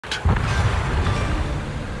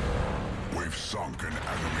We've sunk an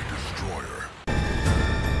enemy destroyer.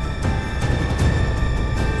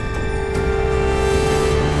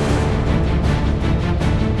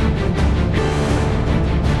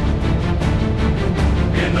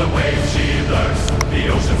 In the waves she lurks, the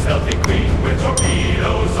ocean's healthy queen, with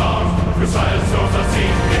torpedoes armed, through silent storms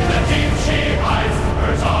unseen. In the deep she hides,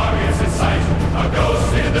 her target's in sight, a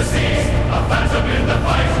ghost in the seas, a phantom in the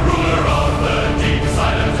fight. Ruler of the deep,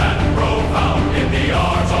 silent and profound, in the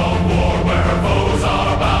art of war where her foes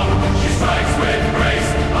are bound. She strikes with grace,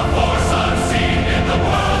 a force unseen, in the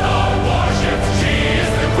world of warships, she is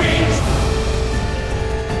the queen.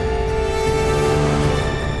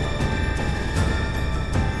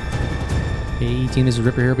 Hey team, this is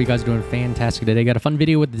Ripper here. Hope you guys are doing fantastic today. Got a fun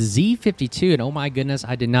video with the Z-52, and oh my goodness,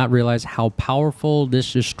 I did not realize how powerful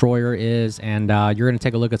this destroyer is. And you're going to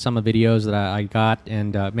take a look at some of the videos that I got,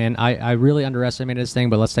 and man, I really underestimated this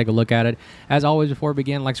thing, but let's take a look at it. As always, before we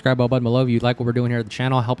begin, like, subscribe, button below if you like what we're doing here at the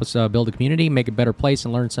channel. Help us build a community, make a better place,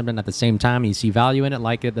 and learn something at the same time. You see value in it,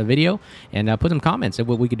 like the video, and put some comments of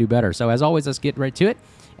what we could do better. So as always, let's get right to it.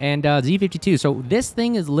 And Z-52. So this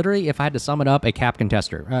thing is literally, if I had to sum it up, a cap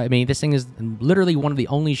contester. I mean, this thing is literally one of the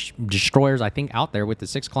only destroyers I think out there with the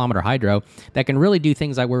 6-kilometer hydro that can really do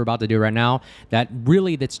things like we're about to do right now. That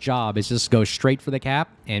really, its job is just go straight for the cap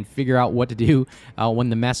and figure out what to do when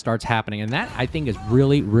the mess starts happening. And that, I think, is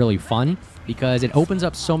really, really fun because it opens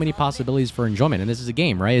up so many possibilities for enjoyment. And this is a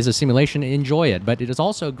game, right? It's a simulation. Enjoy it. But it is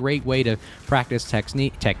also a great way to practice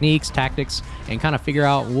techniques, tactics, and kind of figure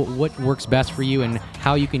out what works best for you and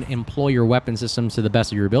how you can employ your weapon systems to the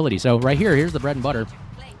best of your ability. So right here, here's the bread and butter.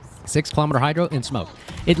 6-kilometer hydro and smoke.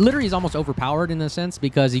 It literally is almost overpowered in a sense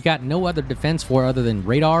because you got no other defense for other than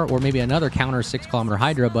radar or maybe another counter 6-kilometer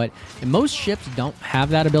hydro, but most ships don't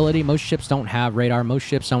have that ability. Most ships don't have radar. Most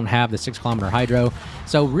ships don't have the 6-kilometer hydro.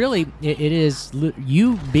 So really, it is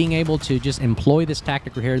you being able to just employ this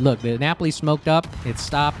tactic right here. Look, the Napoli smoked up. It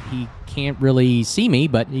stopped. He can't really see me,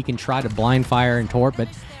 but he can try to blind fire and torp,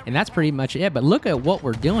 and that's pretty much it. But look at what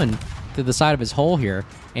we're doing to the side of his hull here,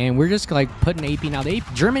 and we're just like putting AP. Now the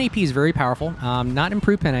German AP is very powerful, not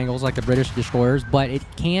improved pin angles like the British destroyers, but it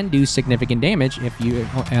can do significant damage if you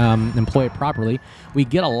employ it properly. We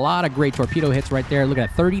get a lot of great torpedo hits right there. Look at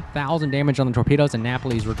that, 30,000 damage on the torpedoes, and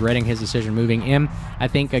Napoli's regretting his decision moving in. I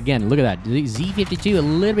think, again, look at that, the Z-52 a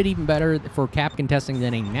little bit even better for cap contesting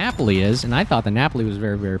than a Napoli is, and I thought the Napoli was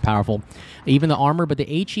very, very powerful. Even the armor, but the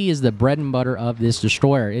HE is the bread and butter of this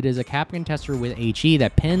destroyer. It is a cap contester with HE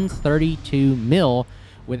that pins 32 mil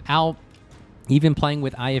without even playing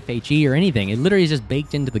with IFHE or anything. It literally is just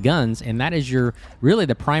baked into the guns, and that is your really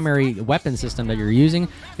the primary weapon system that you're using.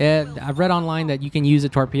 I've read online that you can use the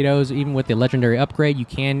torpedoes even with the legendary upgrade. You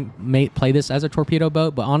can play this as a torpedo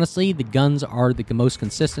boat, but honestly, the guns are the most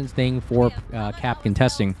consistent thing for cap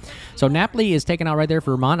contesting. So Napoli is taken out right there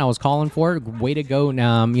for Vermont. I was calling for it. Way to go,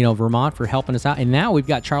 you know, Vermont, for helping us out. And now we've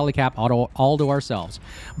got Charlie Cap all to ourselves.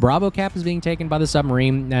 Bravo Cap is being taken by the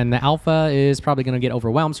submarine, and the Alpha is probably going to get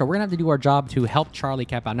overwhelmed. So we're going to have to do our job to help Charlie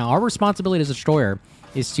Cap out. Now, our responsibility as a destroyer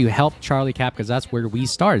is to help Charlie Cap because that's where we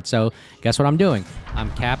start. So guess what I'm doing?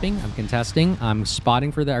 I'm capping, I'm contesting, I'm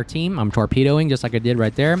spotting for our team, I'm torpedoing just like I did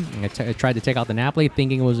right there. I tried to take out the Napoli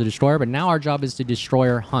thinking it was a destroyer, but now our job is to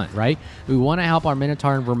destroyer hunt, right? We want to help our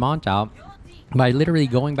Minotaur and Vermont out by literally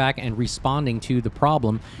going back and responding to the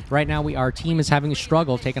problem. Right now, our team is having a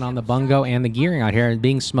struggle taking on the bungo and the gearing out here and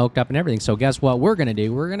being smoked up and everything. So guess what we're going to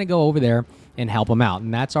do? We're going to go over there and help them out.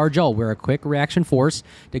 And that's our job. We're a quick reaction force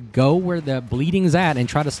to go where the bleeding's at and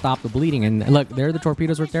try to stop the bleeding. And look, there are the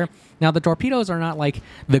torpedoes right there. Now, the torpedoes are not like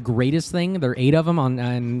the greatest thing. There are 8 of them,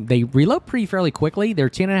 and they reload pretty fairly quickly. They're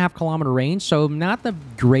 10.5-kilometer range, so not the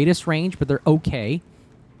greatest range, but they're okay.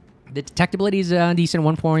 The detectability is decent,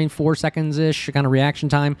 1.4 seconds-ish kind of reaction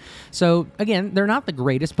time. So, again, they're not the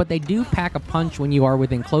greatest, but they do pack a punch when you are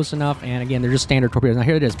within close enough. And, again, they're just standard torpedoes. Now,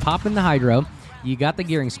 here it is. Pop in the hydro. You got the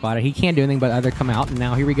gearing spotted. He can't do anything but either come out. And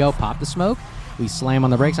now, here we go. Pop the smoke. We slam on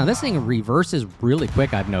the brakes. Now, this thing reverses really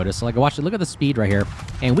quick, I've noticed. Like, watch it. Look at the speed right here.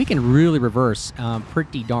 And we can really reverse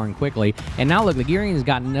pretty darn quickly. And now, look, the gearing has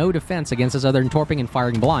got no defense against us other than torping and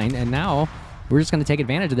firing blind. And now we're just going to take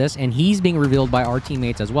advantage of this, and he's being revealed by our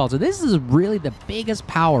teammates as well. So this is really the biggest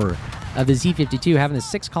power of the Z-52, having the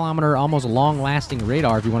 6-kilometer, almost long-lasting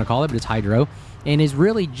radar, if you want to call it, but it's hydro, and is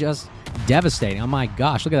really just devastating. Oh my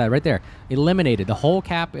gosh, look at that right there. Eliminated the whole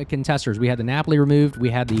cap contesters. We had the Napoli removed, we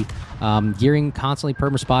had the gearing constantly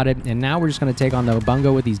perma-spotted, and now we're just going to take on the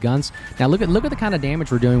bungo with these guns. Now look at the kind of damage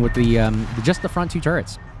we're doing with the just the front 2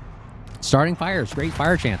 turrets. Starting fires, great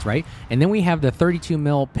fire chance, right? And then we have the 32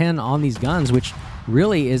 mil pin on these guns, which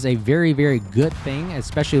really is a very, very good thing,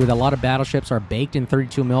 especially with a lot of battleships are baked in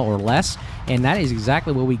 32 mil or less, and that is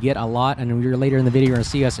exactly what we get a lot. And later in the video, you're going to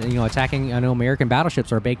see us, attacking. I know American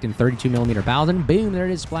battleships are baked in 32 millimeter bows, and boom, there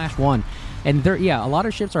it is, splash one. And there, yeah, a lot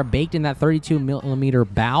of ships are baked in that 32 millimeter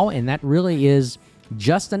bow, and that really is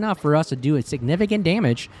just enough for us to do a significant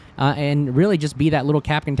damage and really just be that little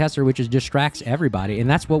cap contester, which is distracts everybody. And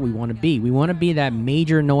that's what we want to be. We want to be that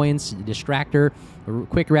major annoyance, distractor,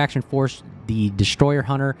 quick reaction force, the destroyer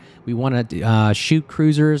hunter. We want to shoot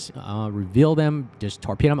cruisers, reveal them, just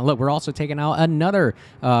torpedo them. Look, we're also taking out another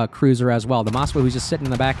cruiser as well. The Moskva, who's just sitting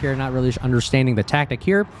in the back here, not really understanding the tactic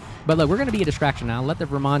here. But look, we're going to be a distraction now. Let the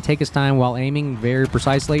Vermont take his time while aiming very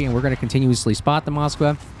precisely, and we're going to continuously spot the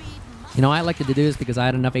Moskva. I elected to do this because I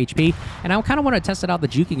had enough HP, and I kind of want to test out the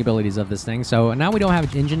juking abilities of this thing. So now we don't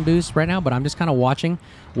have engine boost right now, but I'm just kind of watching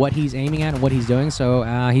what he's aiming at and what he's doing. So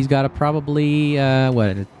he's got a probably, a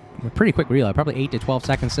pretty quick reload, probably 8 to 12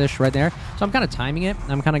 seconds-ish right there. So I'm kind of timing it.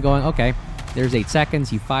 I'm kind of going, okay, there's 8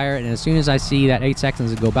 seconds. You fire it, and as soon as I see that 8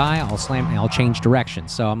 seconds go by, I'll slam and I'll change direction.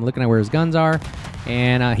 So I'm looking at where his guns are,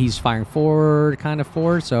 and he's firing forward, kind of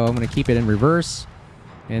forward. So I'm going to keep it in reverse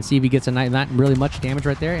and see if he gets not really much damage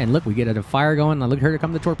right there. And look, we get a fire going. Now look, here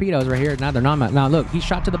come the torpedoes right here. Now they're not. Now look, he's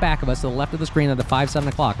shot to the back of us, to the left of the screen at the 5, 7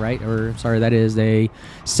 o'clock, right? Or sorry, that is a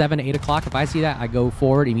 7, 8 o'clock. If I see that, I go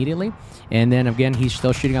forward immediately. And then again, he's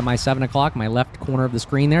still shooting at my 7 o'clock, my left corner of the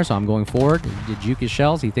screen there. So I'm going forward to juke his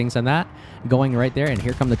shells. He thinks I'm that. Going right there, and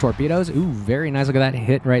here come the torpedoes. Ooh, very nice. Look at that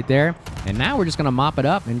hit right there. And now we're just going to mop it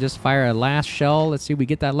up and just fire a last shell. Let's see if we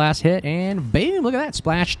get that last hit. And boom, look at that.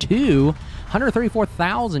 Splash 2.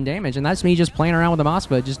 134,000 damage. And that's me just playing around with the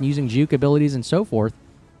Moskva, just using juke abilities and so forth.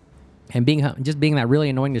 And being that really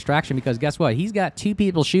annoying distraction, because guess what? He's got 2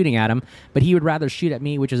 people shooting at him, but he would rather shoot at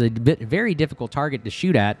me, which is a very difficult target to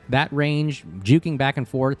shoot at. That range, juking back and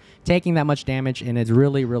forth, taking that much damage, and it's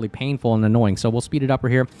really, really painful and annoying. So we'll speed it up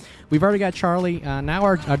here. We've already got Charlie. Now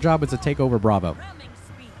our job is to take over Bravo.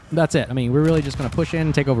 That's it. I mean, we're really just going to push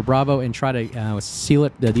in, take over Bravo, and try to seal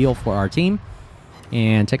it, the deal for our team.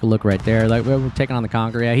 And take a look right there. Like, we're taking on the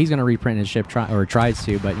Conqueror. Yeah, he's going to reprint his ship, tries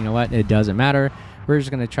to, but you know what? It doesn't matter. We're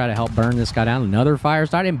just going to try to help burn this guy down. Another fire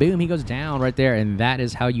start, and boom, he goes down right there. And that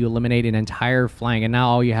is how you eliminate an entire flank. And now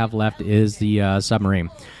all you have left is the submarine.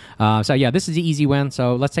 So yeah, this is the easy win.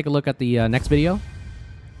 So let's take a look at the next video.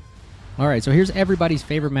 All right, so here's everybody's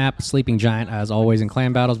favorite map, Sleeping Giant, as always in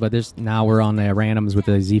clan battles, but now we're on the randoms with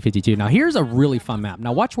the Z-52. Now, here's a really fun map.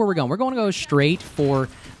 Now, watch where we're going. We're going to go straight for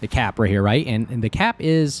the cap right here, right? And the cap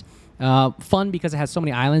is fun because it has so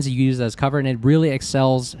many islands you use as cover, and it really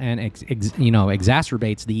excels and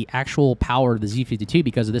exacerbates the actual power of the Z-52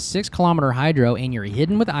 because of this 6-kilometer hydro, and you're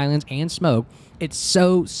hidden with islands and smoke. It's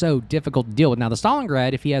so difficult to deal with. Now, the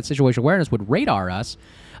Stalingrad, if he had situational awareness, would radar us.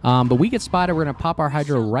 But we get spotted. We're going to pop our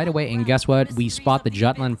hydro right away, and guess what? We spot the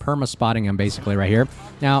Jutland, perma-spotting him basically right here.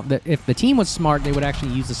 Now, if the team was smart, they would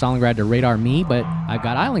actually use the Stalingrad to radar me, but I've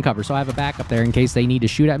got island cover, so I have a backup there in case they need to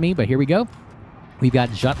shoot at me. But here we go. We've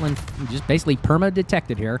got Jutland just basically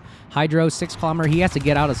perma-detected here. Hydro, 6-kilometer. He has to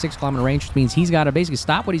get out of 6-kilometer range, which means he's got to basically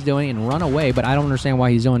stop what he's doing and run away, but I don't understand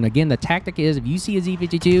why he's doing it. Again, the tactic is if you see a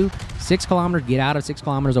Z-52, 6 kilometers, get out of 6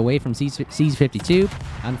 kilometers away from Z-52.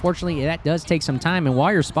 Unfortunately, that does take some time, and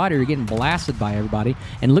while you're spotted, you're getting blasted by everybody.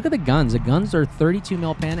 And look at the guns. The guns are 32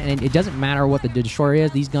 mil pen, and it doesn't matter what the destroyer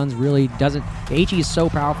is. These guns really doesn't. The HE is so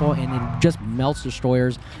powerful, and it just melts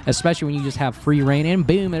destroyers, especially when you just have free reign. And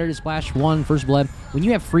boom, there it is, splash 1, first blood. When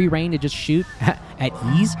you have free reign to just shoot at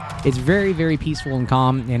ease, it's very peaceful and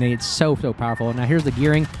calm, and it's so powerful. Now here's the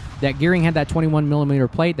gearing. That gearing had that 21 millimeter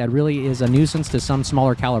plate. That really is a nuisance to some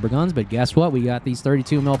smaller caliber guns, but guess what? We got these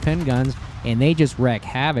 32 mil pin guns, and they just wreak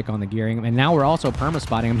havoc on the gearing. And now we're also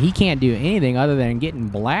perma-spotting him. He can't do anything other than getting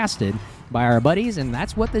blasted by our buddies, and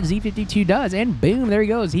that's what the Z-52 does. And boom, there he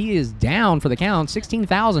goes. He is down for the count.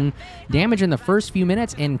 16,000 damage in the first few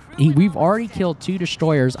minutes, and we've already killed 2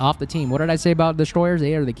 destroyers off the team. What did I say about destroyers?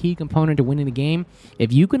 They are the key component to winning the game.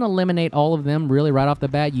 If you can eliminate all of them really right off the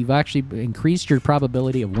bat, you've actually increased your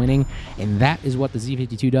probability of winning, and that is what the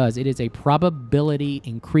Z-52 does. It is a probability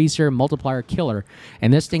increaser, multiplier killer,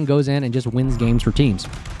 and this thing goes in and just wins games for teams.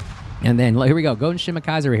 And then, here we go. Go to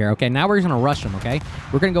Shimakaze right here. Okay, now we're going to rush him, okay?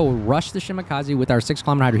 We're going to go rush the Shimakaze with our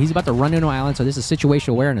 6-kilometer hydro. He's about to run into an island, so this is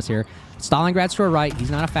situational awareness here. Stalingrad's to our right. He's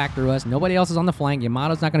not a factor to us. Nobody else is on the flank.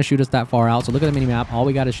 Yamato's not going to shoot us that far out. So look at the minimap. All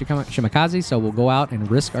we got is Shimakaze, so we'll go out and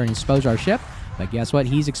risk or expose our ship. But guess what?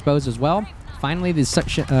 He's exposed as well. Finally, the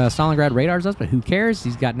Stalingrad radars us, but who cares?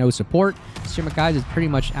 He's got no support. Shimakaze is pretty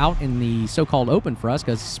much out in the so-called open for us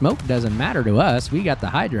because smoke doesn't matter to us. We got the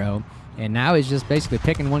hydro. And now he's just basically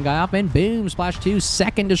picking one guy up, and boom, splash 2,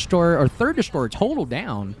 second destroyer, or third destroyer total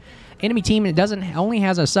down. Enemy team, it only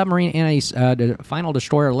has a submarine and a final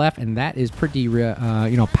destroyer left, and that is pretty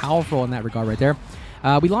powerful in that regard right there.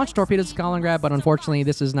 We launched torpedoes at Stalingrad, but unfortunately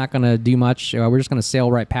this is not going to do much. We're just going to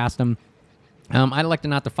sail right past him. I'd like to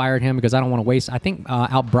not to fire at him because I don't want to waste. I think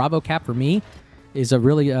out Bravo cap for me is a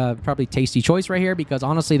really probably tasty choice right here, because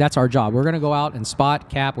honestly that's our job. We're going to go out and spot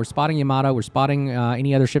cap. We're spotting Yamato. We're spotting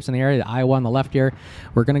any other ships in the area. The Iowa on the left here.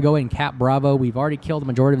 We're going to go in and cap Bravo. We've already killed the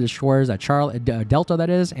majority of the destroyers at Delta, that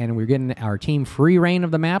is, and we're getting our team free reign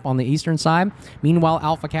of the map on the eastern side. Meanwhile,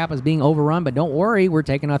 Alpha cap is being overrun, but don't worry, we're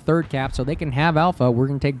taking a third cap so they can have Alpha. We're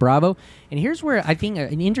going to take Bravo. And here's where I think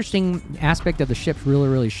an interesting aspect of the ship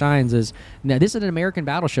really shines is, now this is an American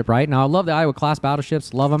battleship, right? Now I love the Iowa class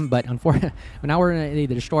battleships, love them, but unfortunately now we're in the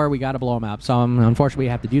destroyer, we got to blow them up. So unfortunately we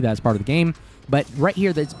have to do that as part of the game. But right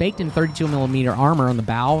here, that's baked in 32mm armor on the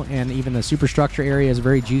bow, and even the superstructure area is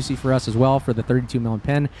very juicy for us as well for the 32mm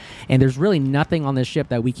pin. And there's really nothing on this ship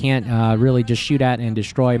that we can't really just shoot at and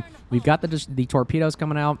destroy. We've got the torpedoes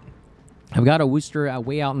coming out. I've got a Worcester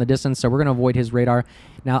way out in the distance, so we're going to avoid his radar.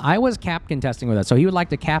 Now, I was cap contesting with us, so he would like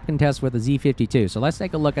to cap contest with the Z-52. So let's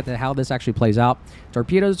take a look at how this actually plays out.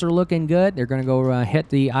 Torpedoes are looking good. They're going to go hit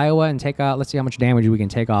the Iowa and take out. Let's see how much damage we can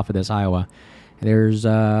take off of this Iowa. There's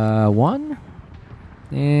one,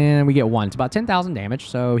 and we get one. It's about 10,000 damage,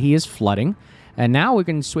 so he is flooding. And now we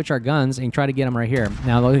can switch our guns and try to get him right here.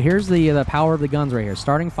 Now, here's the power of the guns right here.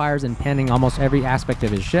 Starting fires and pinning almost every aspect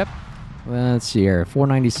of his ship. Let's see here,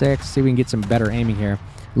 496. See if we can get some better aiming here.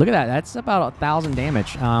 Look at that. That's about 1,000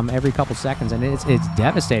 damage every couple seconds, and it's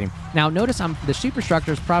devastating. Now, notice the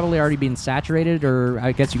superstructure is probably already been saturated, or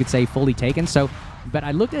I guess you could say fully taken. So, but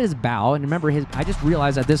I looked at his bow, and remember, I just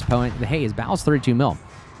realized at this point that, hey, his bow's 32 mil.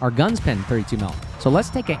 Our gun's pinned 32 mil. So let's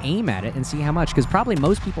take an aim at it and see how much, because probably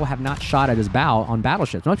most people have not shot at his bow on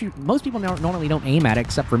battleships. Most people normally don't aim at it,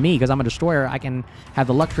 except for me, because I'm a destroyer. I can have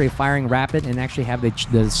the luxury of firing rapid and actually have the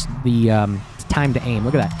time to aim.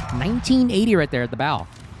 Look at that, 1980 right there at the bow.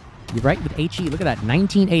 You're right with HE. Look at that,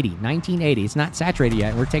 1980. It's not saturated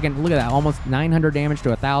yet. We're taking, look at that, almost 900 damage to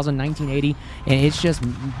 1,000, 1980, and it's just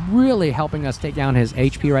really helping us take down his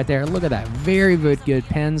HP right there. Look at that, very good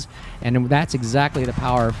pins, and that's exactly the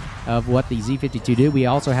power of what the Z-52 do. We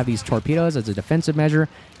also have these torpedoes as a defensive measure,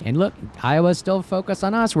 and look, Iowa's still focused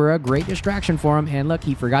on us. We're a great distraction for him, and look,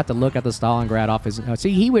 he forgot to look at the Stalingrad off his.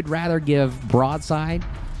 See, he would rather give broadside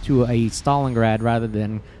to a Stalingrad rather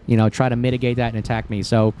than, try to mitigate that and attack me.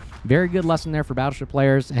 So very good lesson there for battleship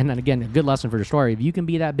players, and then again, a good lesson for destroyer. If you can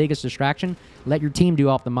be that biggest distraction, let your team do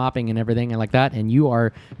all the mopping and everything and like that, and you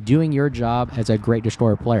are doing your job as a great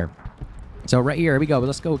destroyer player. So right here we go.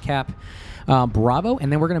 Let's go cap Bravo,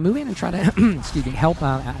 and then we're going to move in and try to excuse me, help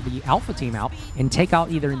the Alpha team out and take out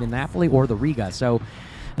either the Napoli or the Riga. So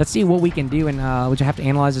let's see what we can do, and we just have to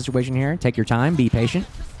analyze the situation here. Take your time, be patient.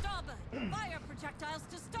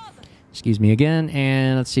 Excuse me again,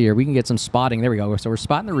 and let's see here. We can get some spotting. There we go. So we're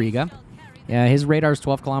spotting the Riga. Yeah, his radar is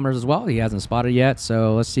 12 kilometers as well. He hasn't spotted yet,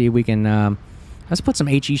 so let's see if we can... let's put some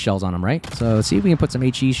HE shells on him, right? So let's see if we can put some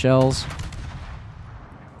HE shells.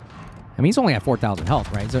 I mean, he's only at 4,000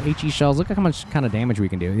 health, right? So HE shells, look at how much kind of damage we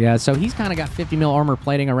can do. Yeah, so he's kind of got 50 mil armor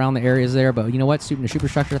plating around the areas there, but you know what? Shooting the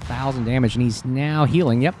superstructure, 1,000 damage, and he's now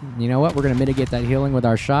healing. Yep, you know what? We're going to mitigate that healing with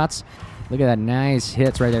our shots. Look at that, nice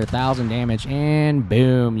hits right there, 1,000 damage, and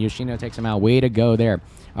boom, Yoshino takes him out. Way to go there.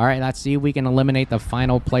 All right, let's see if we can eliminate the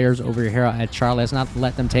final players over here at Charlie. Let's not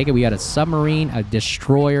let them take it. We got a submarine, a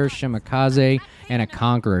destroyer, Shimakaze, and a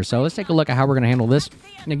conqueror. So let's take a look at how we're going to handle this.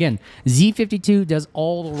 And again, Z-52 does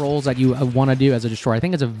all the roles that you want to do as a destroyer. I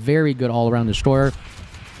think it's a very good all-around destroyer.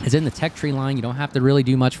 It's in the tech tree line. You don't have to really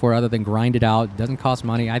do much for it other than grind it out. It doesn't cost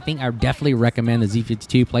money. I think I would definitely recommend the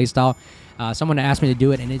Z-52 playstyle. Someone asked me to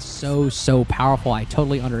do it, and it's so powerful. I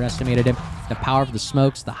totally underestimated it. The power of the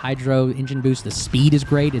smokes, the hydro engine boost, the speed is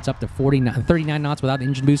great. It's up to 39 knots without the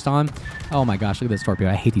engine boost on. Oh my gosh, look at this torpedo.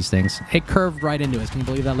 I hate these things. It curved right into us. Can you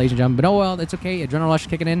believe that, ladies and gentlemen? But oh well, it's okay. Adrenaline rush is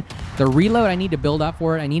kicking in. The reload, I need to build up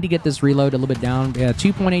for it. I need to get this reload a little bit down.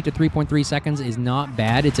 2.8 to 3.3 seconds is not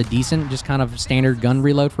bad. It's a decent, just kind of standard gun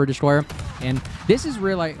reload for a destroyer. And this is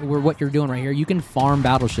really what you're doing right here. You can farm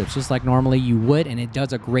battleships just like normally you would, and it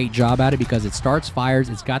does a great job at it because it starts fires.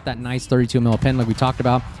 It's got that nice 32 mil pin like we talked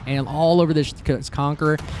about, and all over this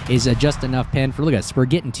Conqueror is just enough pin for, look at this, we're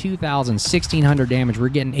getting 2,000, 1,600 damage, we're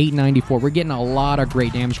getting 894, we're getting a lot of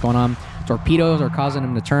great damage going on. Torpedoes are causing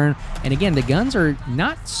them to turn, and again, the guns are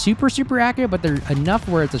not super accurate, but they're enough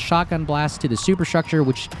where it's a shotgun blast to the superstructure,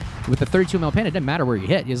 which with the 32 mil pin, it doesn't matter where you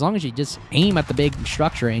hit, as long as you just aim at the big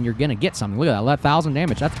structure and you're gonna get something. Look at that, 1,000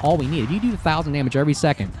 damage, that's all we need. If you do 1,000 damage every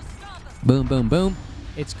second, Boom, boom, boom.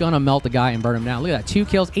 It's going to melt the guy and burn him down. Look at that. 2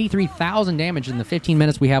 kills, 83,000 damage in the 15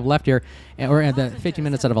 minutes we have left here, or at the 15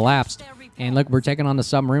 minutes that have elapsed. And look, we're taking on the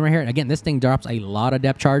submarine right here. And again, this thing drops a lot of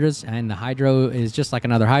depth charges, and the hydro is just like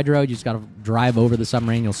another hydro. You just got to drive over the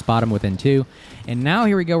submarine. You'll spot him within 2. And now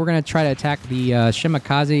here we go. We're going to try to attack the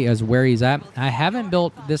Shimakaze as where he's at. I haven't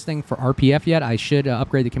built this thing for RPF yet. I should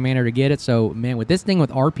upgrade the commander to get it. So, man, with this thing with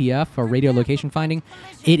RPF, or radio location finding,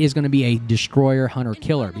 it is going to be a destroyer hunter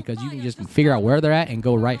killer because you can just figure out where they're at and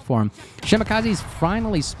go right for them. Shimakaze's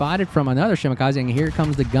finally spotted from another Shimakaze, and here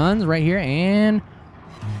comes the guns right here, and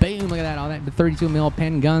boom, look at that. All that, the 32 mil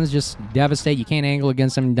pen guns just devastate. You can't angle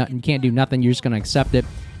against them. You can't do nothing. You're just going to accept it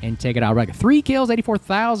and take it out. Right, 3 kills,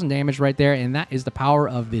 84,000 damage right there, and that is the power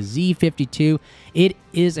of the Z-52. It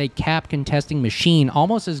is a cap contesting machine,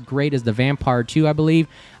 almost as great as the Vampire 2, I believe,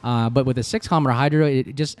 but with a 6-kilometer hydro,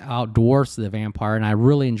 it just outdwarfs the Vampire, and I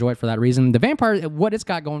really enjoy it for that reason. The Vampire, what it's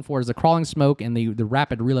got going for is the crawling smoke and the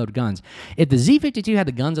rapid reload guns. If the Z-52 had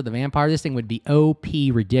the guns of the Vampire, this thing would be OP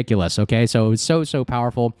ridiculous, okay? So it's so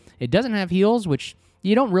powerful. It doesn't have heals, which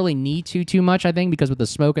you don't really need too much, I think, because with the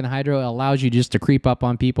smoke and the hydro, it allows you just to creep up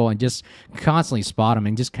on people and just constantly spot them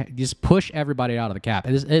and just push everybody out of the cap.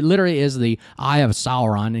 It literally is the Eye of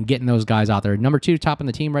Sauron and getting those guys out there. Number 2, topping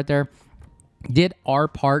the team right there, did our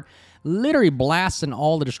part. Literally blasting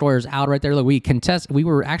all the destroyers out right there. Look, we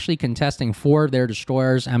were actually contesting 4 of their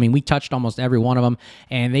destroyers. I mean, we touched almost every one of them,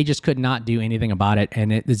 and they just could not do anything about it.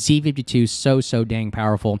 And the Z-52 is so dang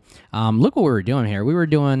powerful. Look what we were doing here. We were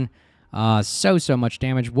doing so much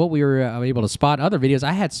damage. What we were able to spot, other videos,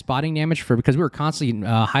 I had spotting damage because we were constantly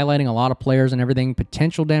highlighting a lot of players and everything,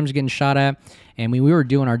 potential damage getting shot at, and we were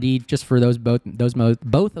doing our deed just for both of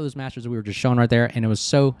those masters that we were just showing right there, and it was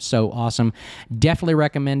so awesome. Definitely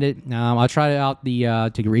recommend it. I'll try out the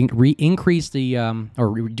to increase the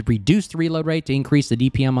reduce the reload rate to increase the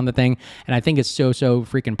DPM on the thing, and I think it's so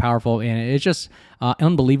freaking powerful, and it's just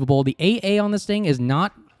unbelievable. The AA on this thing is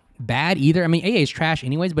not bad either. I mean, AA is trash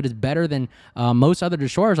anyways, but it's better than most other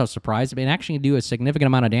destroyers. I was surprised. It actually do a significant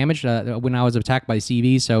amount of damage when I was attacked by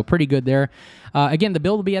CV, so pretty good there. Again, the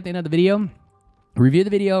build will be at the end of the video. Review the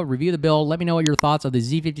video, review the build. Let me know what your thoughts of the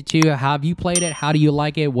Z-52. How have you played it? How do you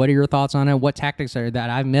like it? What are your thoughts on it? What tactics are that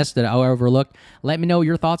I've missed, that I overlooked? Let me know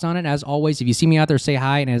your thoughts on it. As always, if you see me out there, say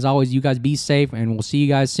hi. And as always, you guys be safe, and we'll see you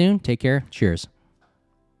guys soon. Take care. Cheers.